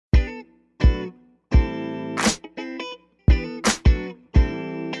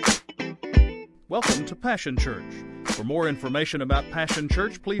Welcome to Passion Church. For more information about Passion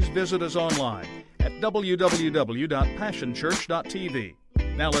Church, please visit us online at www.passionchurch.tv.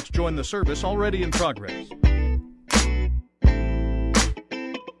 Now let's join the service already in progress.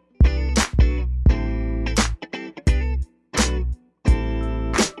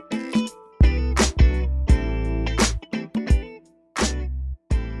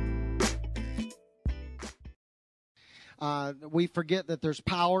 We forget that there's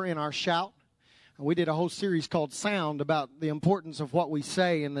power in our shout. We did a whole series called Sound about the importance of what we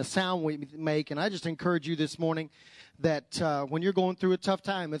say and the sound we make. And I just encourage you this morning that when you're going through a tough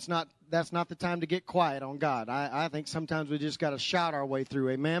time, that's not the time to get quiet on God. I think sometimes we just got to shout our way through.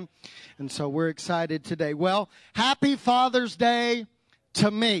 Amen. And so we're excited today. Well, happy Father's Day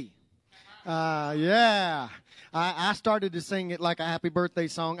to me. Yeah. I started to sing it like a happy birthday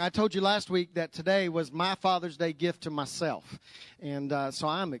song. I told you last week that today was my Father's Day gift to myself. And so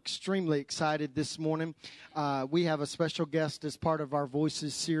I'm extremely excited this morning. We have a special guest as part of our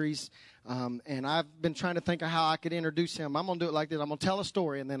Voices series. And I've been trying to think of how I could introduce him. I'm going to do it like this. I'm going to tell a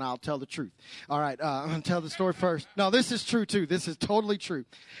story, and then I'll tell the truth. All right, I'm going to tell the story first. No, this is true, too. This is totally true.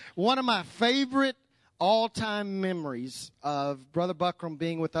 One of my favorite all-time memories of Brother Buckrham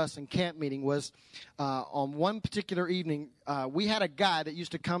being with us in camp meeting was on one particular evening. We had a guy that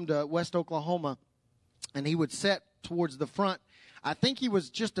used to come to West Oklahoma, and he would sit towards the front. I think he was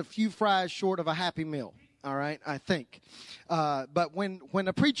just a few fries short of a Happy Meal, all right, I think. But when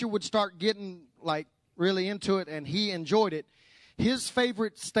a preacher would start getting, like, really into it and he enjoyed it, his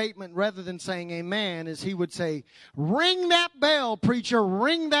favorite statement, rather than saying amen, is he would say, "Ring that bell, preacher,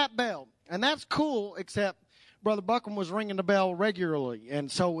 ring that bell." And that's cool, except Brother Buckrham was ringing the bell regularly.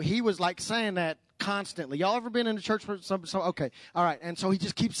 And so he was like saying that constantly. Y'all ever been in the church for some okay. All right. And so he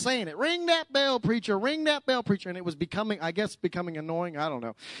just keeps saying it. Ring that bell, preacher. Ring that bell, preacher. And it was becoming annoying. I don't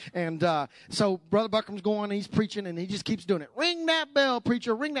know. And so Brother Buckram's going, he's preaching, and he just keeps doing it. Ring that bell,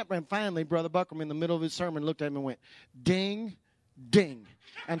 preacher. Ring that bell. And finally, Brother Buckrham, in the middle of his sermon, looked at him and went, ding, ding.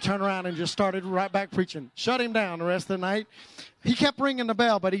 And turned around and just started right back preaching. Shut him down the rest of the night. He kept ringing the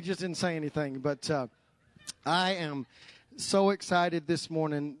bell, but he just didn't say anything. But I am so excited this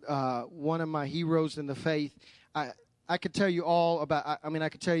morning. One of my heroes in the faith. I could tell you all about, I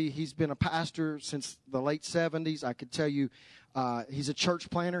could tell you he's been a pastor since the late 70s. I could tell you he's a church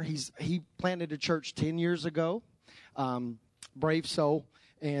planter. He planted a church 10 years ago. Brave soul.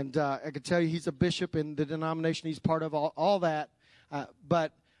 And I could tell you he's a bishop in the denomination he's part of, all that.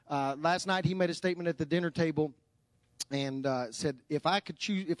 But last night he made a statement at the dinner table and said, if I had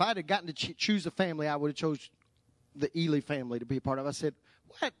gotten to choose a family, I would have chose the Ely family to be a part of. I said,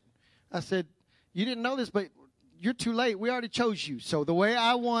 what? I said, you didn't know this, but you're too late. We already chose you. So the way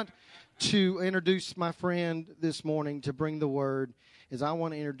I want to introduce my friend this morning to bring the word is I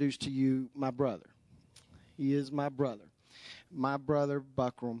want to introduce to you my brother. He is my brother. My brother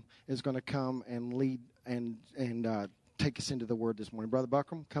Buckrham is going to come and lead and take us into the word this morning. Brother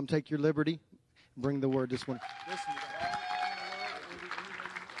Buckrham, come take your liberty. Bring the word this morning.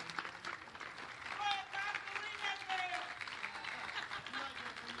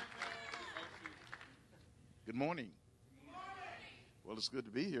 Good morning. Well, it's good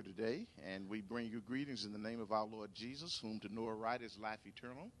to be here today, and we bring you greetings in the name of our Lord Jesus, whom to know aright is life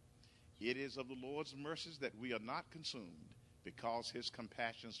eternal. It is of the Lord's mercies that we are not consumed, because his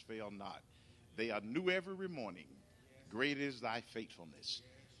compassions fail not. They are new every morning. Great is thy faithfulness.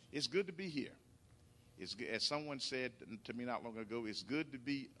 It's good to be here. As someone said to me not long ago, it's good to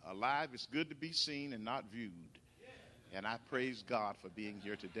be alive. It's good to be seen and not viewed. And I praise God for being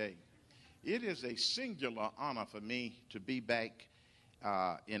here today. It is a singular honor for me to be back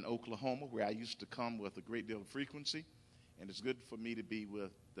in Oklahoma, where I used to come with a great deal of frequency. And it's good for me to be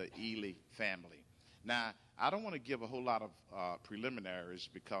with the Ely family. Now, I don't want to give a whole lot of preliminaries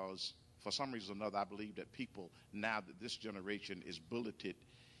because for some reason or another, I believe that people now that this generation is bulleted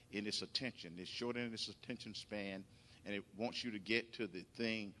in its attention. It's shortening its attention span, and it wants you to get to the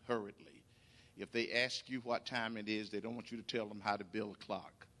thing hurriedly. If they ask you what time it is, they don't want you to tell them how to build a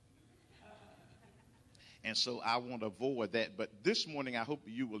clock. And so I want to avoid that. But this morning, I hope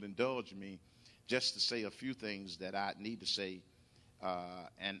you will indulge me just to say a few things that I need to say.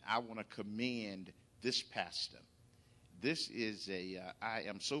 And I want to commend this pastor. This is I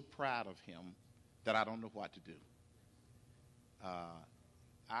am so proud of him that I don't know what to do.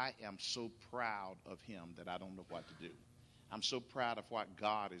 I am so proud of him that I don't know what to do. I'm so proud of what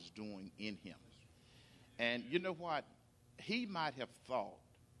God is doing in him. And you know what? He might have thought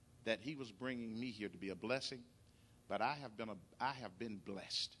that he was bringing me here to be a blessing, but I have been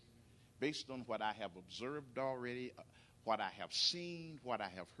blessed based on what I have observed already, what I have seen, what I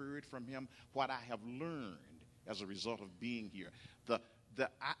have heard from him, what I have learned as a result of being here.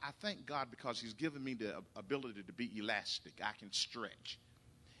 I thank God because he's given me the ability to be elastic. I can stretch.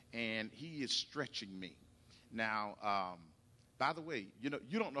 And he is stretching me. Now, by the way, you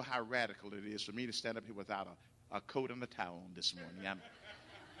don't know how radical it is for me to stand up here without a coat and a towel on this morning.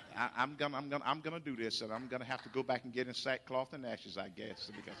 I'm gonna do this, and I'm gonna have to go back and get in sackcloth and ashes, I guess,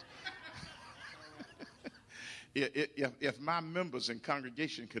 because if my members in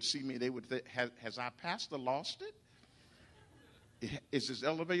congregation could see me, they would think, has our pastor lost it? Is this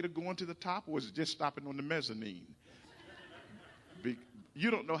elevator going to the top, or is it just stopping on the mezzanine? You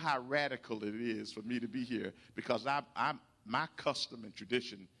don't know how radical it is for me to be here, because I'm my custom and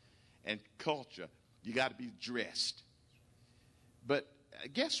tradition and culture, you got to be dressed. But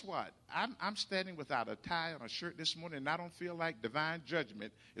guess what? I'm standing without a tie and a shirt this morning, and I don't feel like divine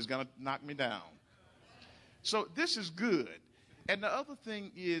judgment is going to knock me down. So this is good. And the other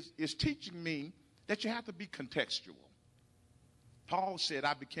thing is teaching me that you have to be contextual. Paul said,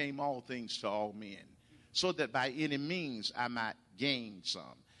 I became all things to all men, so that by any means I might gain some.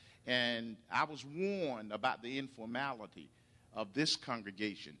 And I was warned about the informality of this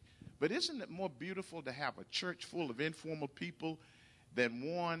congregation. But isn't it more beautiful to have a church full of informal people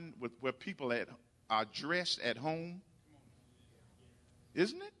than one where people are dressed at home?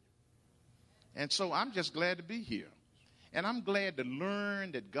 Isn't it? And so I'm just glad to be here. And I'm glad to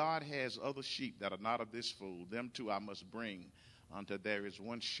learn that God has other sheep that are not of this fold. Them too I must bring until there is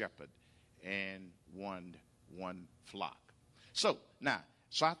one shepherd and one flock. So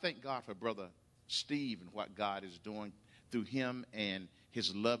I thank God for Brother Steve and what God is doing through him and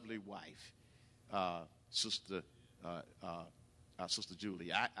his lovely wife, Sister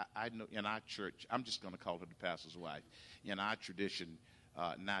Julie. I know in our church, I'm just going to call her the pastor's wife. In our tradition,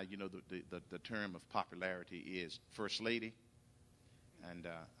 now the term of popularity is First Lady, and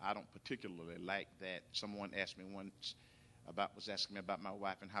I don't particularly like that. Someone asked me once was asking me about my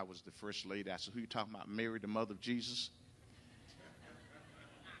wife and how was the First Lady. I said, who you talking about? Mary, the mother of Jesus?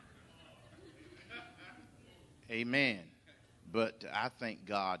 Amen. But I thank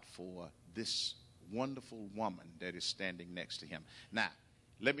God for this wonderful woman that is standing next to him. Now,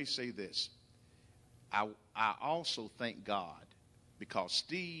 let me say this. I also thank God because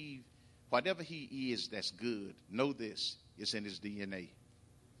Steve, whatever he is that's good, know this, it's in his DNA.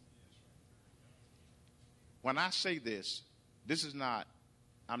 When I say this,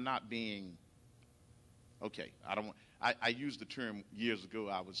 I'm not being, okay, I used the term years ago.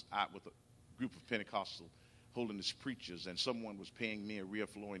 I was out with a group of Pentecostal holiness preachers, and someone was paying me a real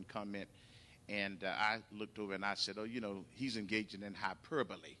flowing comment, and I looked over and I said, he's engaging in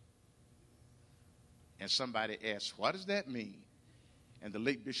hyperbole. And somebody asked, what does that mean? And the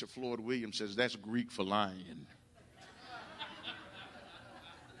late Bishop Floyd Williams says, that's Greek for lying.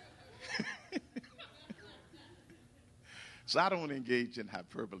 So I don't want to engage in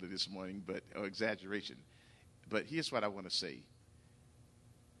hyperbole this morning, or exaggeration. But here's what I want to say.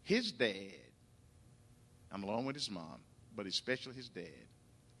 His dad, I'm along with his mom, but especially his dad,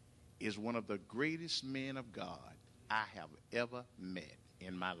 is one of the greatest men of God I have ever met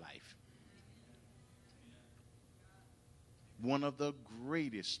in my life. One of the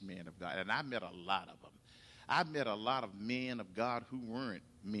greatest men of God. And I met a lot of them. I met a lot of men of God who weren't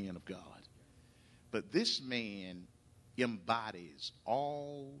men of God. But this man embodies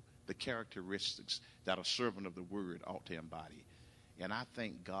all the characteristics that a servant of the word ought to embody. And I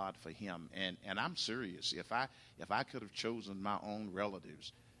thank God for him. And I'm serious. If I could have chosen my own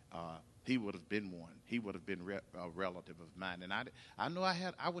relatives, he would have been one. He would have been a relative of mine. And I know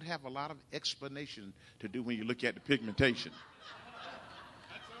I would have a lot of explanation to do when you look at the pigmentation.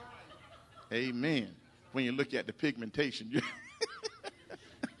 That's all right. Amen. When you look at the pigmentation,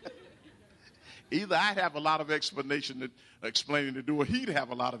 either I'd have a lot of explaining to do, or he'd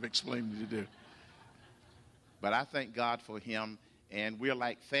have a lot of explaining to do. But I thank God for him, and we're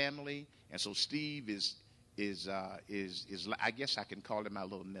like family. And so Steve is I guess I can call him my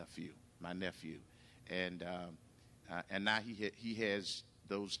little nephew, and now he has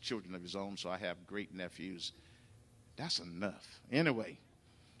those children of his own. So I have great nephews. That's enough. Anyway,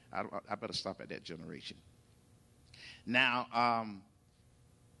 I better stop at that generation. Now,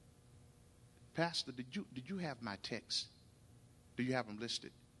 Pastor, did you have my text? Do you have them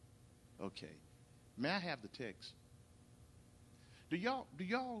listed? Okay. May I have the text? Do y'all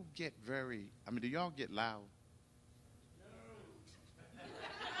get do y'all get loud? No.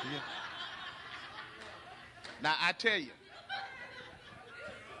 Yeah. Now I tell you,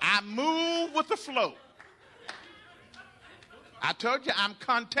 I move with the flow. I told you I'm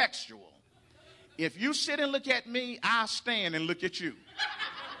contextual. If you sit and look at me, I'll stand and look at you.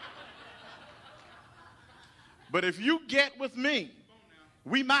 But if you get with me,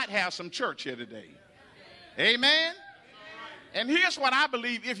 we might have some church here today. Amen? And here's what I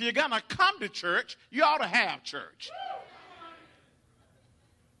believe. If you're going to come to church, you ought to have church.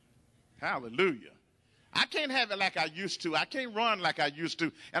 Hallelujah. I can't have it like I used to. I can't run like I used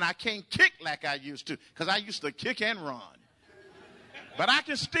to. And I can't kick like I used to, because I used to kick and run. But I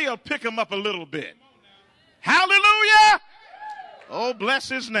can still pick them up a little bit. Hallelujah. Oh, bless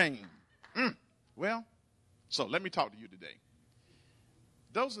his name. Well, so let me talk to you today.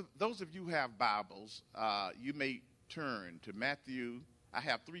 Those of you who have Bibles, you may turn to Matthew. I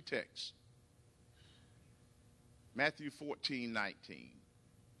have 3 texts. Matthew 14:19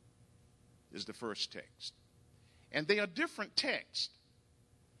 is the first text. And they are different texts.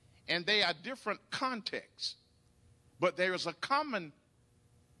 And they are different contexts. But there is a common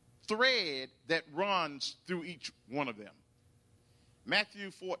thread that runs through each one of them. Matthew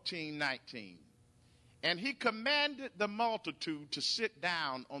 14:19. And he commanded the multitude to sit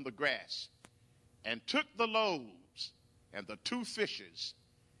down on the grass, and took the loaves and the 2 fishes,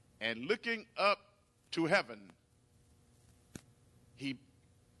 and looking up to heaven,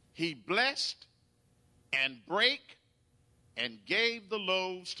 he blessed and brake and gave the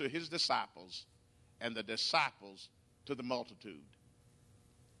loaves to his disciples, and the disciples to the multitude.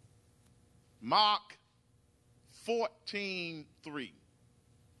 Mark 14:3.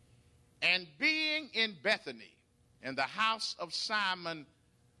 And being in Bethany, in the house of Simon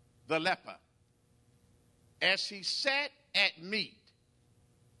the leper, as he sat at meat,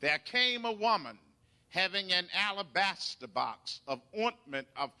 there came a woman having an alabaster box of ointment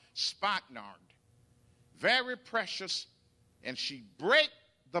of spikenard, very precious, and she brake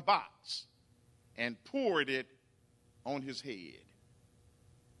the box and poured it on his head.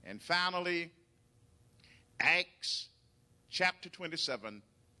 And finally, Acts chapter 27,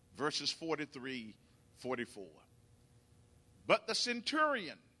 verses 43, 44. But the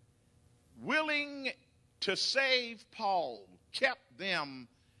centurion, willing to save Paul, kept them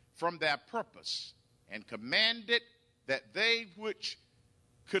from their purpose, and commanded that they which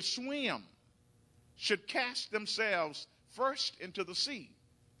could swim should cast themselves first into the sea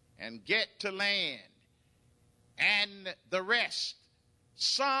and get to land, and the rest,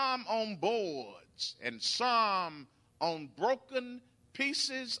 some on boards and some on broken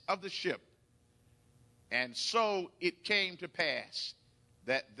pieces of the ship. And so it came to pass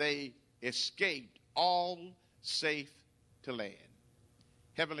that they escaped all safe to land.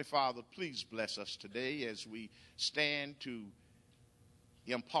 Heavenly Father, please bless us today as we stand to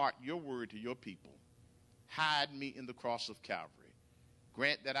impart your word to your people. Hide me in the cross of Calvary.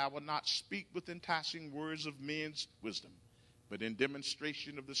 Grant that I will not speak with enticing words of men's wisdom, but in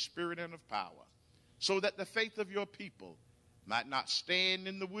demonstration of the Spirit and of power, so that the faith of your people might not stand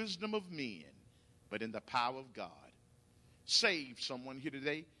in the wisdom of men, but in the power of God. Save someone here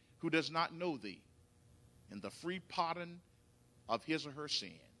today who does not know thee, in the free pardon of his or her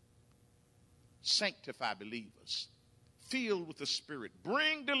sin. Sanctify believers, filled with the Spirit.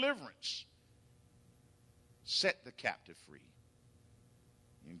 Bring deliverance. Set the captive free.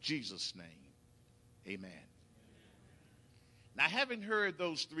 In Jesus' name, amen. Now, having heard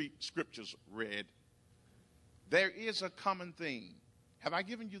those 3 scriptures read, there is a common theme. Have I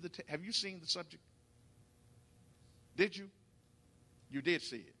given you have you seen the subject? Did you? You did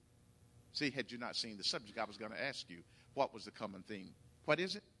see it. See, had you not seen the subject, I was going to ask you, what was the common theme? What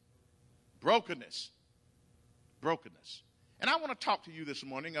is it? Brokenness. Brokenness. And I want to talk to you this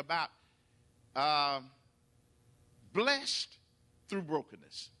morning about blessed through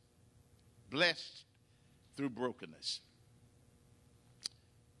brokenness. Blessed through brokenness.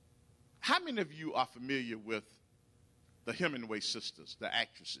 How many of you are familiar with the Hemingway sisters, the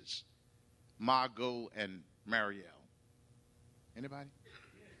actresses, Margot and Marielle? Anybody?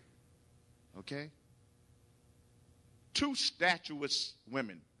 Okay. 2 statuesque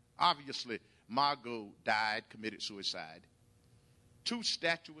women. Obviously, Margot died, committed suicide. 2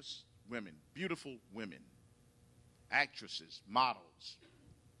 statuesque women, beautiful women, actresses, models.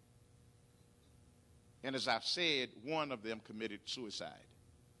 And as I've said, one of them committed suicide.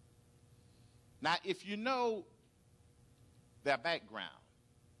 Now, if you know their background,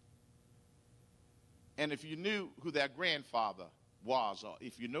 and if you knew who their grandfather was, or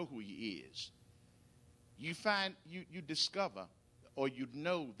if you know who he is, you discover, or you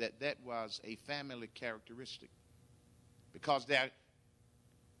know that was a family characteristic, because their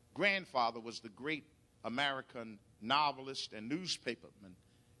grandfather was the great American novelist and newspaperman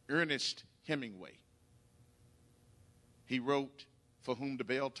Ernest Hemingway. He wrote For Whom the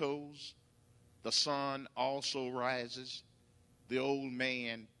Bell Tolls, the sun also rises, the old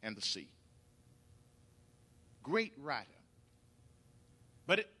man and the sea. Great writer.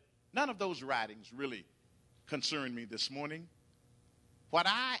 But none of those writings really concern me this morning. What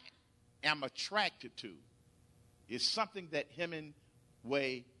I am attracted to is something that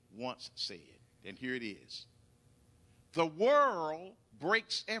Hemingway once said. And here it is. The world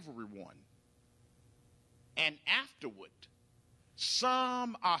breaks everyone. And afterward,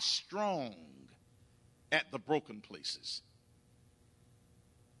 some are strong at the broken places.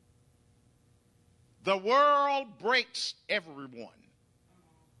 The world breaks everyone.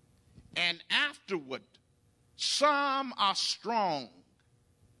 And afterward, some are strong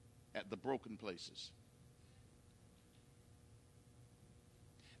at the broken places.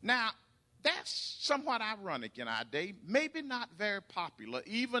 Now, that's somewhat ironic in our day, maybe not very popular,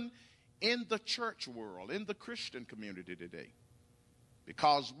 even in the church world, in the Christian community today,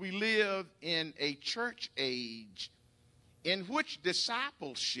 because we live in a church age in which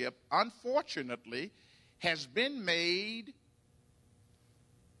discipleship, unfortunately, has been made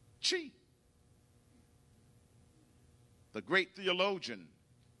cheap. The great theologian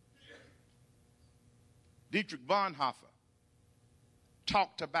Dietrich Bonhoeffer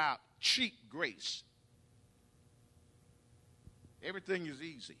talked about cheap grace. Everything is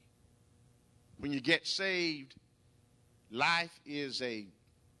easy. When you get saved, life is an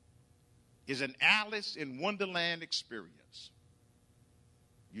Alice in Wonderland experience.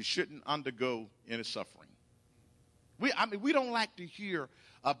 You shouldn't undergo any suffering. We don't like to hear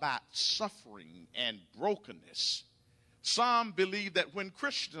about suffering and brokenness. Some believe that when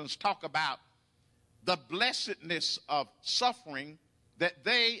Christians talk about the blessedness of suffering, that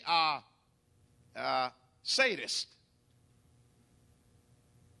they are sadists.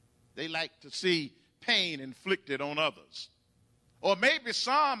 They like to see pain inflicted on others. Or maybe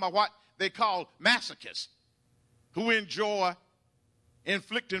some are what they call masochists, who enjoy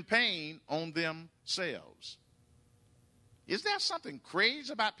inflicting pain on themselves. Is there something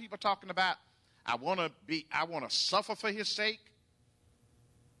crazy about people talking about, I want to suffer for His sake?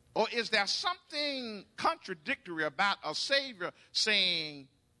 Or is there something contradictory about a Savior saying,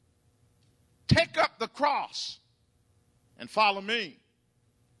 take up the cross and follow me?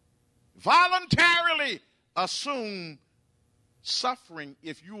 Voluntarily assume suffering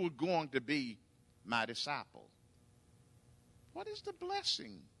if you were going to be my disciple. What is the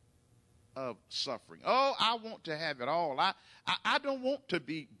blessing of suffering? Oh, I want to have it all. I don't want to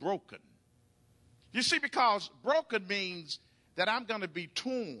be broken. You see, because broken means that I'm going to be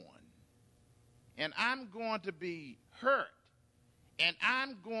torn, and I'm going to be hurt, and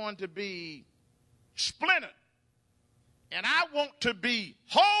I'm going to be splintered, and I want to be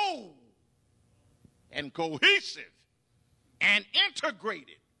whole and cohesive and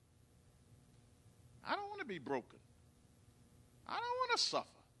integrated. I don't want to be broken. I don't want to suffer.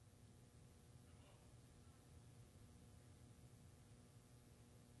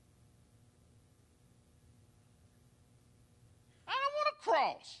 I don't want a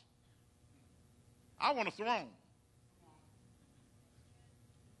cross. I want a throne.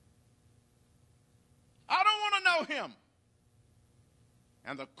 I don't want to know Him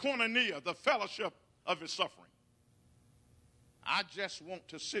and the koinonia, the fellowship of His suffering. I just want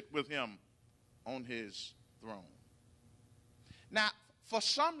to sit with Him on His throne. Now, for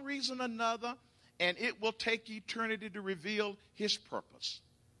some reason or another, and it will take eternity to reveal His purpose,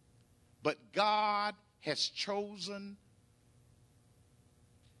 but God has chosen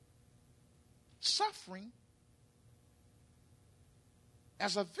suffering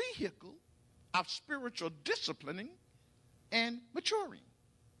as a vehicle of spiritual disciplining and maturing.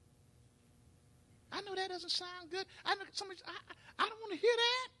 I know that doesn't sound good. I know somebody. I don't want to hear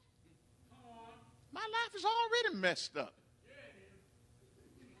that. My life is already messed up.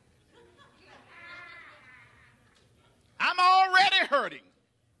 I'm already hurting.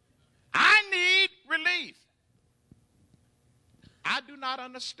 I need relief. I do not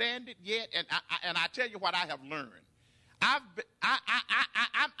understand it yet, and I tell you what I have learned. I'm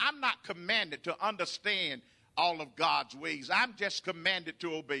not commanded to understand all of God's ways. I'm just commanded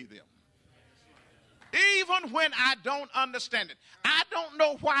to obey them. Even when I don't understand it. I don't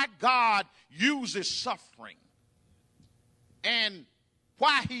know why God uses suffering and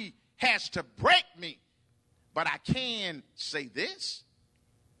why He has to break me. But I can say this.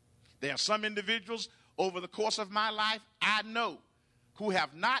 There are some individuals over the course of my life I know who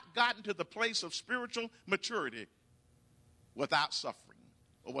have not gotten to the place of spiritual maturity without suffering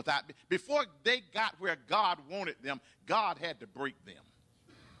or without. Before they got where God wanted them, God had to break them.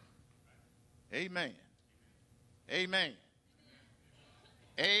 Amen. Amen.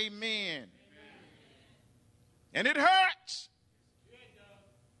 Amen. And it hurts.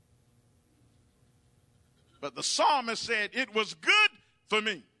 But the psalmist said, it was good for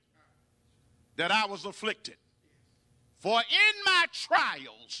me that I was afflicted. For in my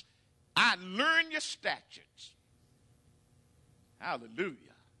trials, I learned your statutes. Hallelujah.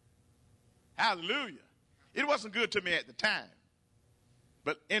 Hallelujah. It wasn't good to me at the time.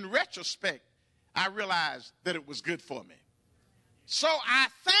 But in retrospect, I realized that it was good for me. So I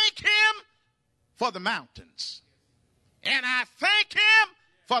thank him for the mountains. And I thank him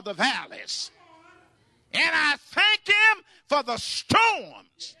for the valleys. And I thank him for the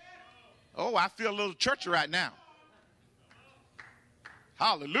storms. Oh, I feel a little churchy right now.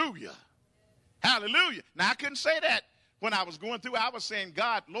 Hallelujah. Hallelujah. Now, I couldn't say that when I was going through. I was saying,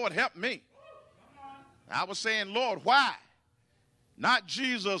 God, Lord, help me. I was saying, Lord, why? Not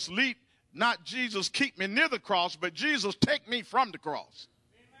Jesus keep me near the cross, but Jesus take me from the cross.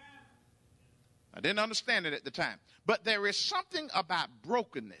 I didn't understand it at the time. But there is something about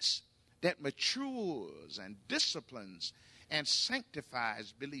brokenness that matures and disciplines and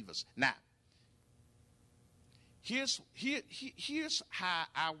sanctifies believers. Now, here's how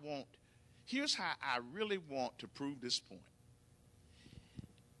I really want to prove this point.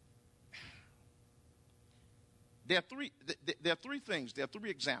 There are three things. There are three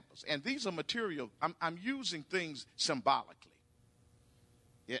examples, and these are material. I'm using things symbolically.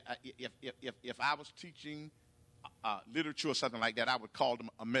 If I was teaching literature or something like that, I would call them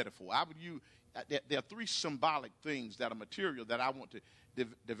a metaphor. I would use. There are three symbolic things that are material that I want to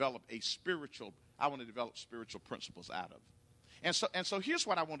develop spiritual principles out of. And so here's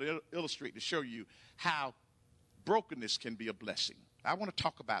what I want to illustrate to show you how brokenness can be a blessing. I want to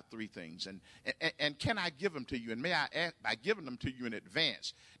talk about three things, and can I give them to you? And may I ask by giving them to you in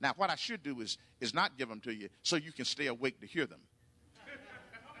advance? Now, what I should do is not give them to you so you can stay awake to hear them.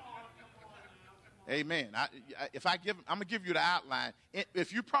 Amen. I'm going to give you the outline.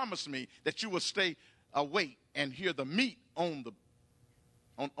 If you promise me that you will stay awake and hear the meat on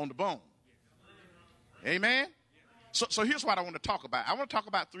the bone. Amen. So here's what I want to talk about. I want to talk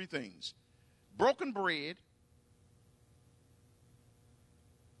about three things: broken bread,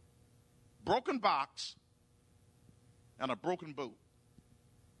 broken box, and a broken boat.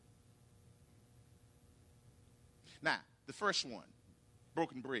 Now, the first one,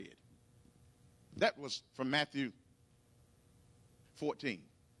 broken bread. That was from Matthew 14.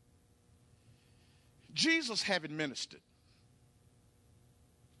 Jesus, having ministered,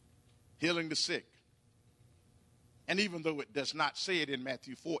 healing the sick, and even though it does not say it in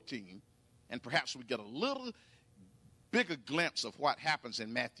Matthew 14, and perhaps we get a little bigger glimpse of what happens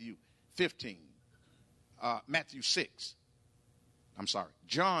in Matthew 15,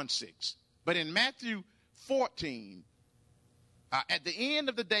 John 6. But in Matthew 14, at the end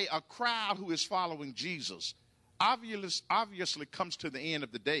of the day, a crowd who is following Jesus obviously comes to the end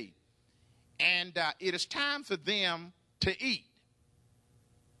of the day. And it is time for them to eat.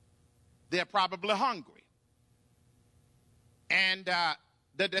 They're probably hungry. And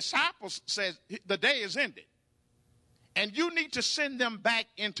the disciples says, the day is ended. And you need to send them back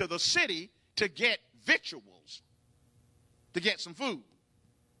into the city to get victuals, to get some food.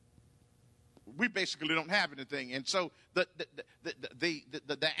 We basically don't have anything. And so the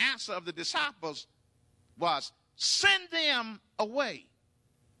answer of the disciples was, send them away.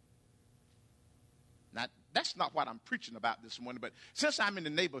 Now, that's not what I'm preaching about this morning, but since I'm in the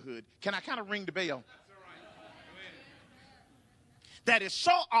neighborhood, can I kind of ring the bell? That is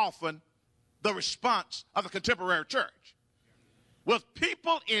so often the response of the contemporary church. With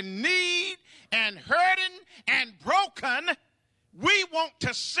people in need and hurting and broken, we want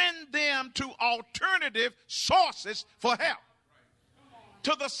to send them to alternative sources for help.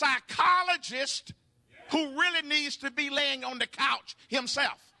 To the psychologist who really needs to be laying on the couch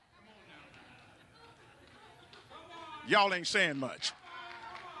himself. Y'all ain't saying much.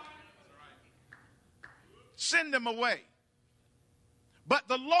 Send them away. But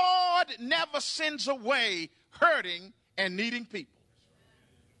the Lord never sends away hurting and needing people.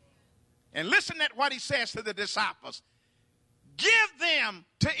 And listen at what he says to the disciples. Give them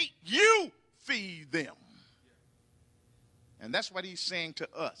to eat. You feed them. And that's what he's saying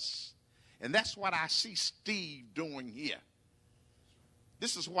to us. And that's what I see Steve doing here.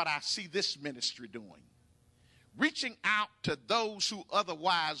 This is what I see this ministry doing. Reaching out to those who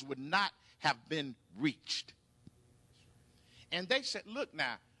otherwise would not have been reached. And they said, look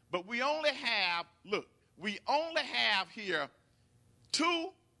now, but we only have here 2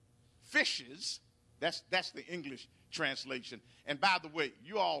 fishes. That's the English translation. And by the way,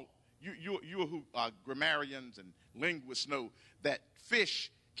 you who are grammarians and linguists know that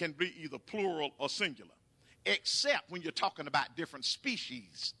fish can be either plural or singular. except when you're talking about different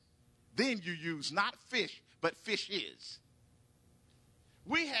species. Then you use not fish, but fishes.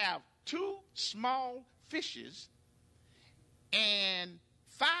 We have 2 small fishes and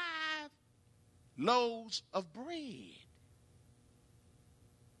 5 loaves of bread.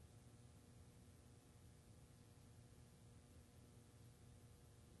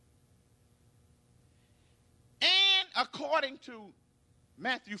 And according to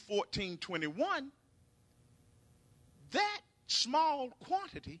Matthew 14:21, that small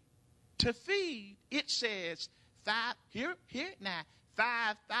quantity to feed, it says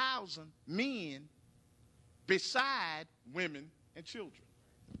 5,000 men beside women and children.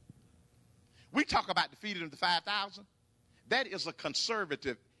 We talk about the feeding of the 5,000. That is a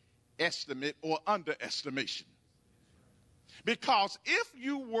conservative estimate or underestimation. Because if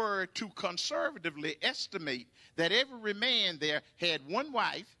you were to conservatively estimate that every man there had one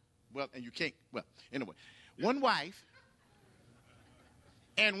wife, one wife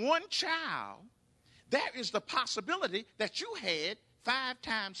and one child, there is the possibility that you had 5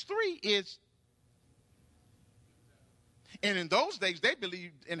 times 3 is. And in those days, they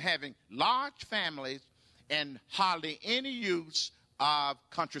believed in having large families and hardly any use of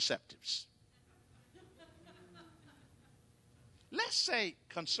contraceptives. Let's say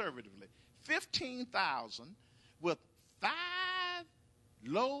conservatively, 15,000 with 5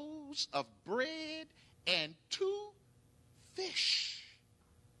 loaves of bread and 2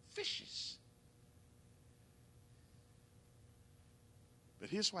 fishes. But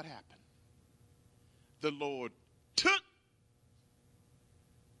here's what happened. The Lord took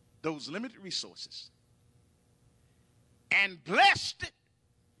those limited resources and blessed it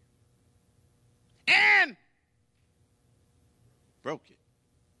and broke it.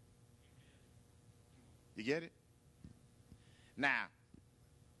 You get it? Now,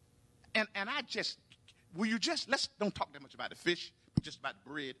 and let's don't talk that much about the fish, but just about the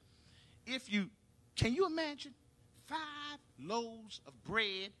bread. Can you imagine 5 loaves of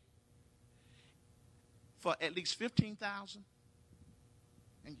bread for at least 15,000?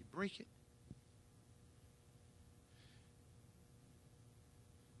 And you break it.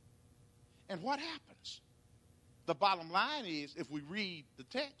 And what happens? The bottom line is, if we read the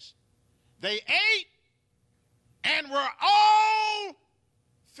text, they ate and were all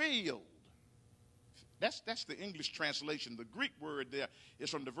filled. That's the English translation. The Greek word there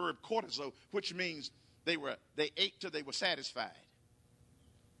is from the verb cortizo, which means they ate till they were satisfied.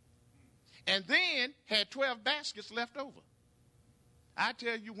 And then had 12 baskets left over. I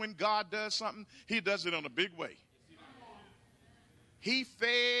tell you, when God does something, he does it in a big way. He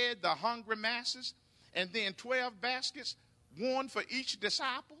fed the hungry masses, and then 12 baskets, one for each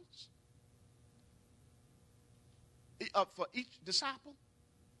disciple.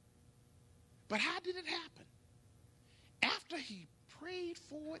 But how did it happen? After he prayed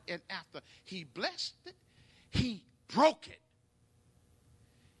for it and after he blessed it, he broke it.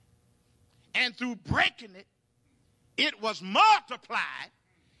 And through breaking it, it was multiplied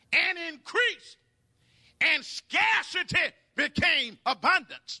and increased, and scarcity became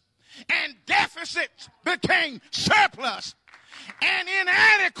abundance, and deficits became surplus, and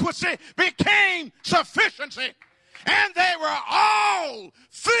inadequacy became sufficiency, and they were all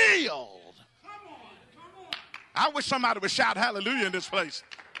filled. Come on. I wish somebody would shout hallelujah in this place.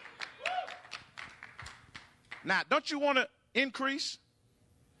 Now, don't you want to increase?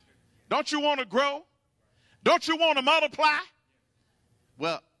 Don't you want to grow? Don't you want to multiply?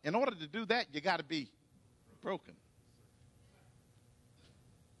 Well, in order to do that, you got to be broken.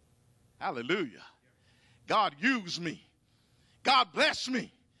 Hallelujah. God use me. God bless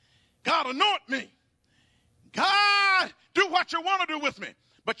me. God anoint me. God do what you want to do with me.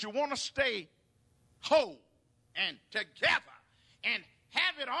 But you want to stay whole and together and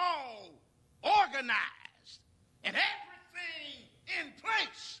have it all organized and everything in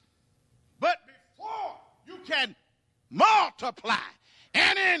place. But before you can multiply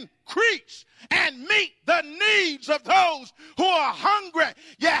and increase and meet the needs of those who are hungry,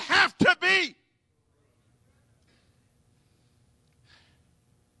 you have to be.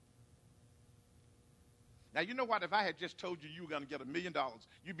 Now, you know what? If I had just told you you were going to get $1 million,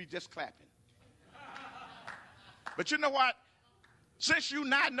 you'd be just clapping. But you know what? Since you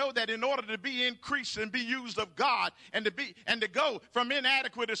now know that in order to be increased and be used of God and to go from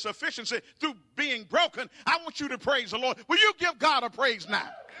inadequate to sufficiency through being broken, I want you to praise the Lord. Will you give God a praise now?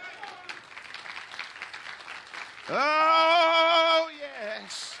 Oh,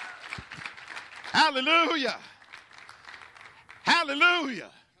 yes. Hallelujah. Hallelujah.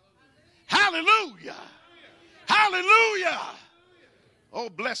 Hallelujah. Hallelujah. Oh,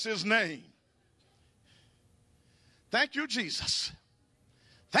 bless his name. Thank you, Jesus.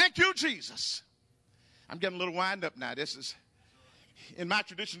 Thank you, Jesus. I'm getting a little wind up now. This is, in my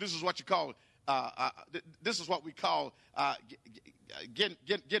tradition, this is what you call, this is what we call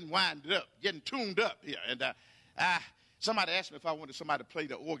getting winded up, getting tuned up here. And somebody asked me if I wanted somebody to play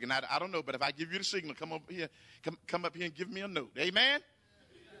the organ. I don't know, but if I give you the signal, come up here and give me a note. Amen?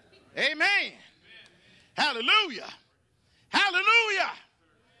 Amen. Hallelujah. Hallelujah.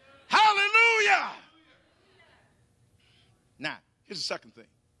 Hallelujah. Now, here's the second thing.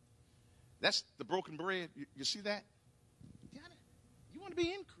 That's the broken bread. You see that? You want to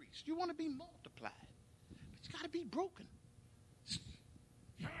be increased. You want to be multiplied. But it's got to be broken.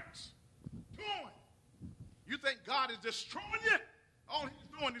 Hurts. Torn. You think God is destroying you? All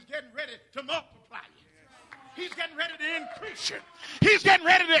he's doing is getting ready to multiply you. He's getting ready to increase you. He's getting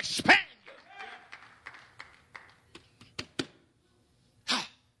ready to expand you.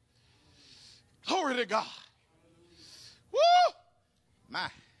 Glory to God. Woo! My.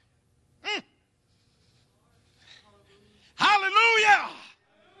 Hallelujah.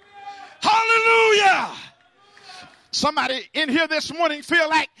 Hallelujah. Somebody in here this morning feel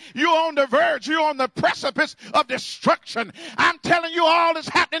like you're on the verge, you're on the precipice of destruction. I'm telling you, all that's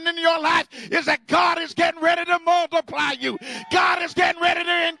happening in your life is that God is getting ready to multiply you. God is getting ready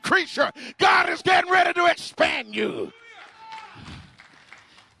to increase you. God is getting ready to expand you.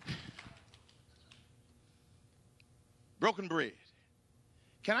 Broken bread.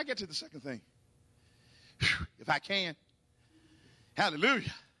 Can I get to the second thing? If I can.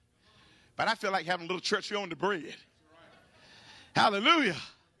 Hallelujah. But I feel like having a little church here on the bread. Hallelujah.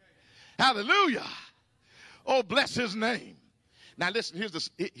 Hallelujah. Oh, bless his name. Now listen, here's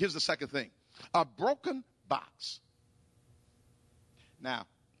the second thing. A broken box. Now,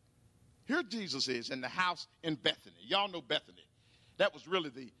 here Jesus is in the house in Bethany. Y'all know Bethany. That was really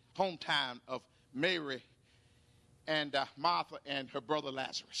the hometown of Mary and Martha and her brother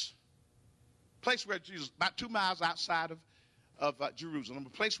Lazarus. Place where Jesus, about 2 miles outside of Jerusalem, a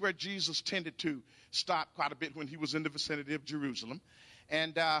place where Jesus tended to stop quite a bit when he was in the vicinity of Jerusalem.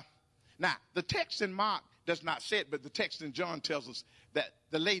 And now, the text in Mark does not say it, but the text in John tells us that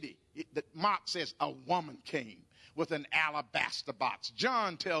the lady, that Mark says a woman came with an alabaster box.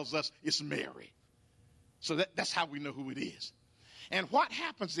 John tells us it's Mary. So that's how we know who it is. And what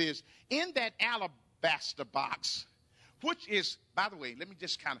happens is, in that alabaster box, which is, by the way, let me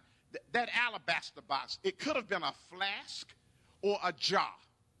just kind of, that alabaster box, it could have been a flask or a jar.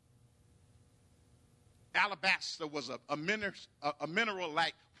 Alabaster was a mineral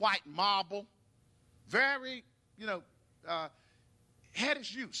like white marble. Very, had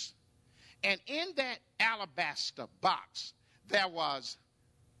its use. And in that alabaster box, there was,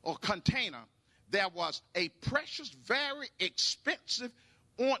 or container, there was a precious, very expensive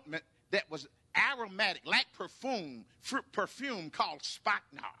ointment that was aromatic, like perfume called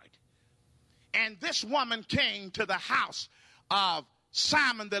spikenard. And this woman came to the house of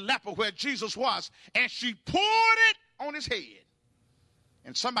Simon the leper where Jesus was, and she poured it on his head.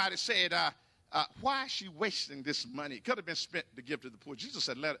 And somebody said, why is she wasting this money? It could have been spent to give to the poor. Jesus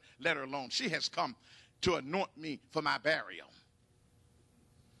said, let her alone. She has come to anoint me for my burial.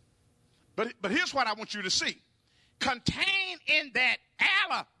 But here's what I want you to see. Contained in that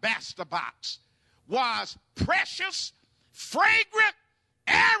alabaster box was precious, fragrant,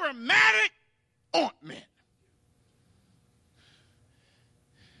 aromatic ointment.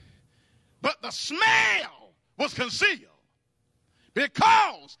 But the smell was concealed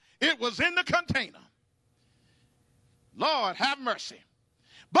because it was in the container. Lord, have mercy.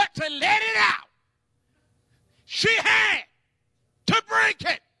 But to let it out, she had to break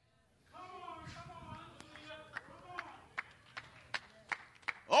it.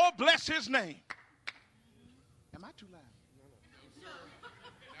 Oh, bless his name. Am I too loud?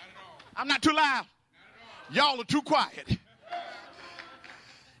 I'm not too loud. Y'all are too quiet.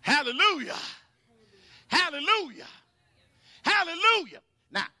 Hallelujah. Hallelujah. Hallelujah.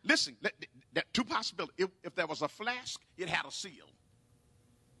 Now, listen, there are two possibilities. If there was a flask, it had a seal.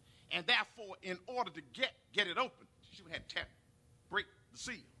 And therefore, in order to get it open, she would have to break the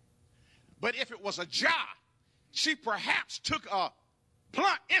seal. But if it was a jar, she perhaps took a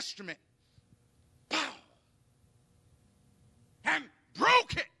blunt instrument, pow, and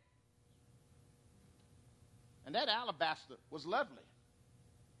broke it. And that alabaster was lovely,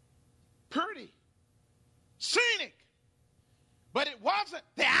 pretty, scenic. But it wasn't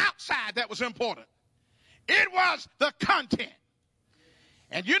the outside that was important. It was the content.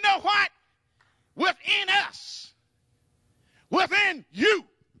 And you know what? Within us, within you,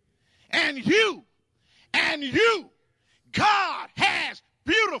 and you, and you, God has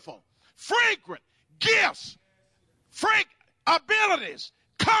beautiful, fragrant gifts abilities,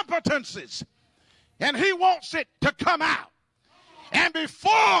 competencies, and he wants it to come out. And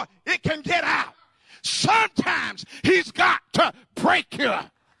before it can get out, sometimes he's got to break you.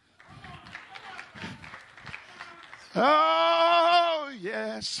 Oh,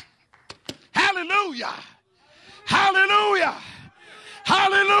 yes. Hallelujah. Hallelujah.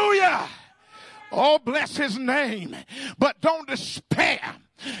 Hallelujah. Oh, bless his name. But don't despair,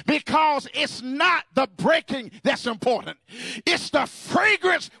 because it's not the breaking that's important. It's the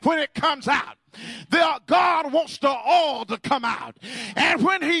fragrance when it comes out. God wants the oil to come out. And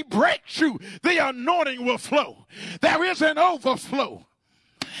when he breaks you, the anointing will flow. There is an overflow.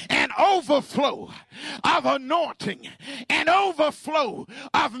 An overflow of anointing, an overflow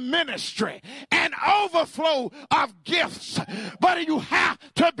of ministry, an overflow of gifts. But you have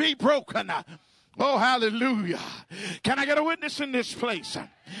to be broken. Oh, hallelujah. Can I get a witness in this place?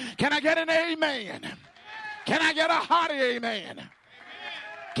 Can I get an amen? Can I get a hearty amen?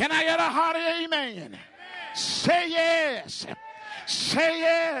 Can I get a hearty amen? Say yes. Say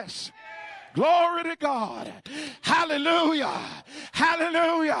yes. Glory to God. Hallelujah.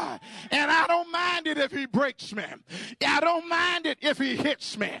 Hallelujah. And I don't mind it if he breaks me. I don't mind it if he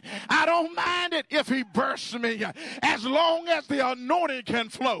hits me. I don't mind it if he bursts me. As long as the anointing can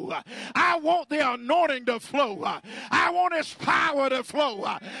flow. I want the anointing to flow. I want his power to flow.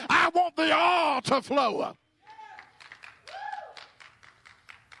 I want the oil to flow.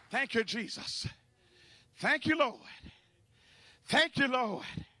 Thank you, Jesus. Thank you, Lord. Thank you, Lord.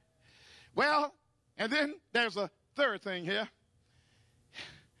 Well, and then there's a third thing here.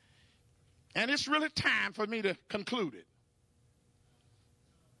 And it's really time for me to conclude it.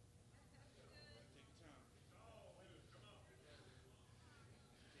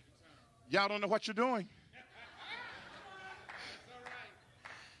 Y'all don't know what you're doing.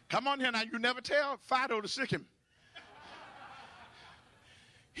 Come on here now. You never tell Fido to sick him.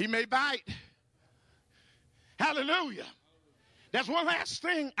 He may bite. Hallelujah. There's one last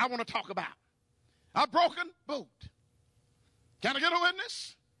thing I want to talk about. A broken boat. Can I get a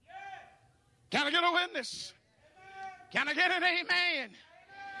witness? Can I get a witness? Can I get an amen?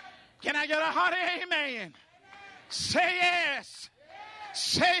 Can I get a hearty amen? Say yes.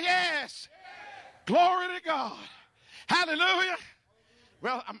 Say yes. Glory to God. Hallelujah.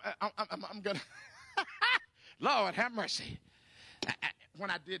 Well, I'm going to. Lord, have mercy. When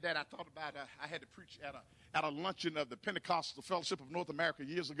I did that, I thought about I had to preach at a luncheon of the Pentecostal Fellowship of North America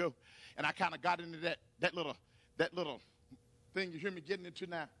years ago, and I kind of got into that little thing you hear me getting into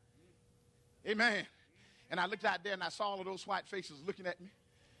now. Amen. And I looked out there and I saw all of those white faces looking at me,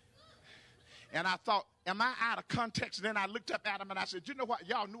 and I thought, am I out of context? And then I looked up at them and I said, you know what?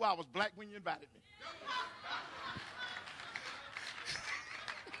 Y'all knew I was black when you invited me.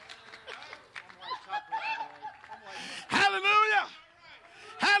 Hallelujah.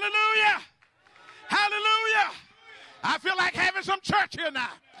 Hallelujah. Hallelujah. I feel like having some church here now.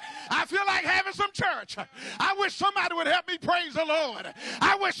 I feel like having some church. I wish somebody would help me praise the Lord.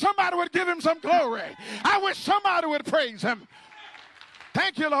 I wish somebody would give him some glory. I wish somebody would praise him.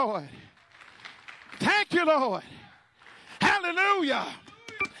 Thank you, Lord. Thank you, Lord. Hallelujah.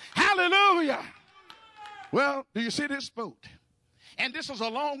 Hallelujah. Well, do you see this boat? And this is a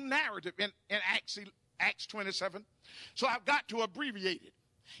long narrative in Acts 27. So I've got to abbreviate it.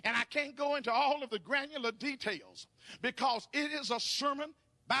 And I can't go into all of the granular details because it is a sermon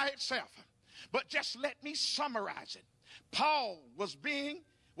by itself. But just let me summarize it. Paul was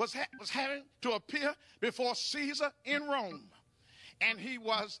having to appear before Caesar in Rome. And he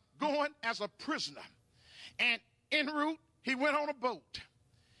was going as a prisoner. And en route, he went on a boat.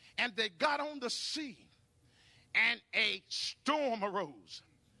 And they got on the sea. And a storm arose.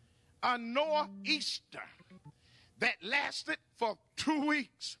 A nor'easter that lasted for 2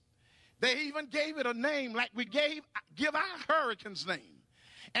 weeks. They even gave it a name like we give our hurricanes name.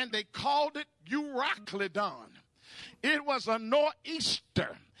 And they called it Euroclydon. It was a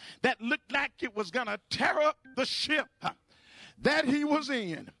nor'easter that looked like it was going to tear up the ship that he was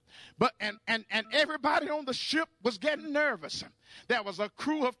in. But and everybody on the ship was getting nervous. There was a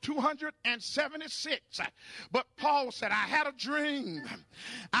crew of 276. But Paul said, I had a dream.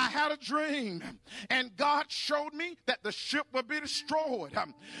 I had a dream. And God showed me that the ship will be destroyed.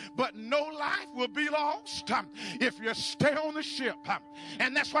 But no life will be lost if you stay on the ship.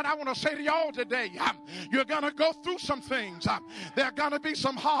 And that's what I want to say to y'all today. You're going to go through some things. There are going to be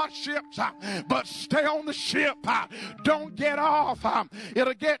some hardships. But stay on the ship. Don't get off.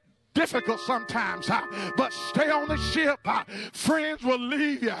 It'll get difficult sometimes, but stay on the ship. Friends will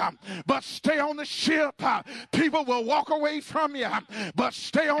leave you, but stay on the ship. People will walk away from you, but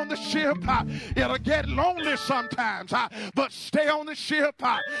stay on the ship. It'll get lonely sometimes, but stay on the ship.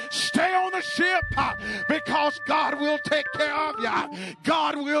 Stay on the ship because God will take care of you.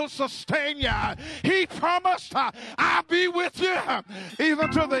 God will sustain you. He promised, I'll be with you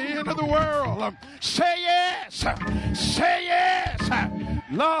even to the end of the world. Say yes. Say yes.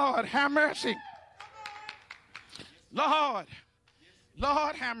 Lord, have mercy. Lord,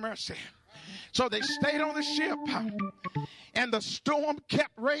 have mercy. So they stayed on the ship, and the storm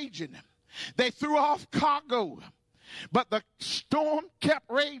kept raging. They threw off cargo, but the storm kept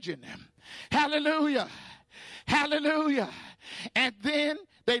raging. Hallelujah. Hallelujah. And then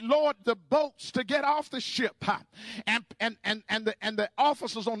they lowered the boats to get off the ship. And the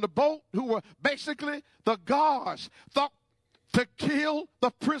officers on the boat, who were basically the guards, thought to kill the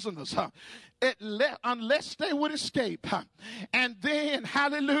prisoners unless they would escape. And then,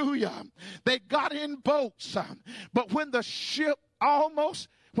 hallelujah, they got in boats. But when the ship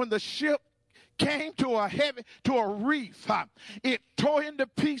came to a reef, it tore into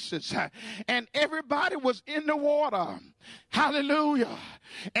pieces, and everybody was in the water. Hallelujah.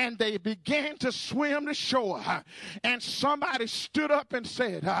 And they began to swim to shore, and somebody stood up and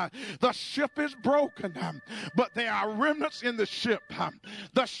said, the ship is broken, but there are remnants in the ship.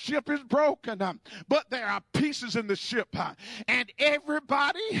 The ship is broken, but there are pieces in the ship, and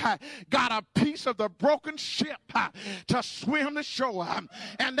everybody got a piece of the broken ship to swim to shore.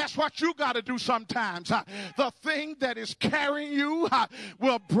 And that's what you got to do sometimes. The thing that is carrying you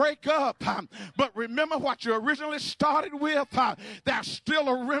will break up, but remember what you originally started with. There's still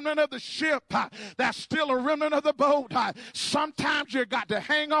a remnant of the ship. There's still a remnant of the boat. Sometimes you got to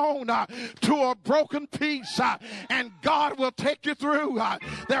hang on to a broken piece, and God will take you through.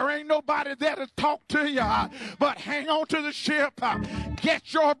 There ain't nobody there to talk to you, but hang on to the ship.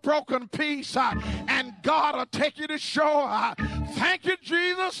 Get your broken piece, and God will take you to shore. Thank you,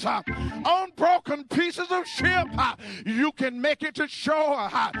 Jesus. On broken pieces of ship, you can make it to shore.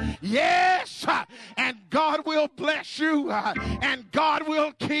 Yes, and God will bless you, and God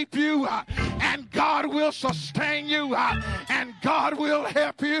will keep you, and God will sustain you, and God will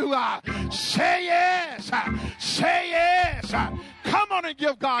help you. Say yes. Say yes. Come on and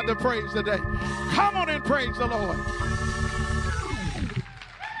give God the praise today. Come on and praise the Lord.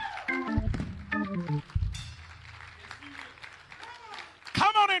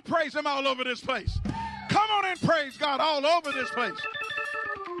 Come on and praise him all over this place. Come on and praise God all over this place.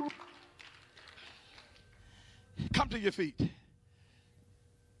 Come to your feet.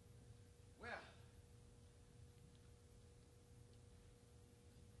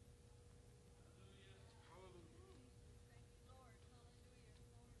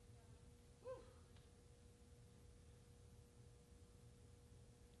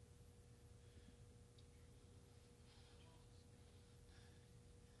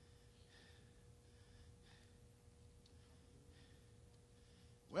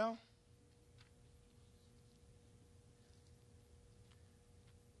 Well,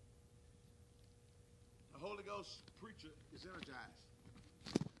 the Holy Ghost preacher is energized,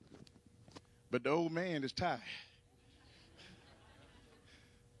 but the old man is tired.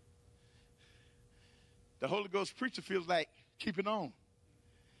 The Holy Ghost preacher feels like keeping on,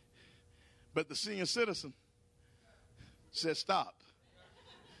 but the senior citizen says stop.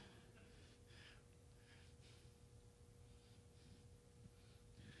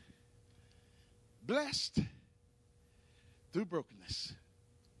 Blessed through brokenness.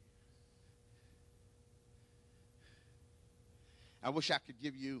 I wish I could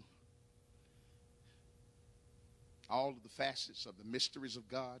give you all of the facets of the mysteries of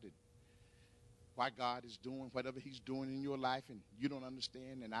God and why God is doing whatever he's doing in your life, and you don't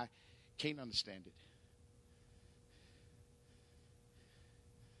understand, and I can't understand it.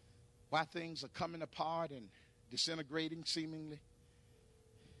 Why things are coming apart and disintegrating seemingly.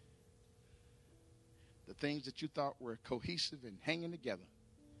 The things that you thought were cohesive and hanging together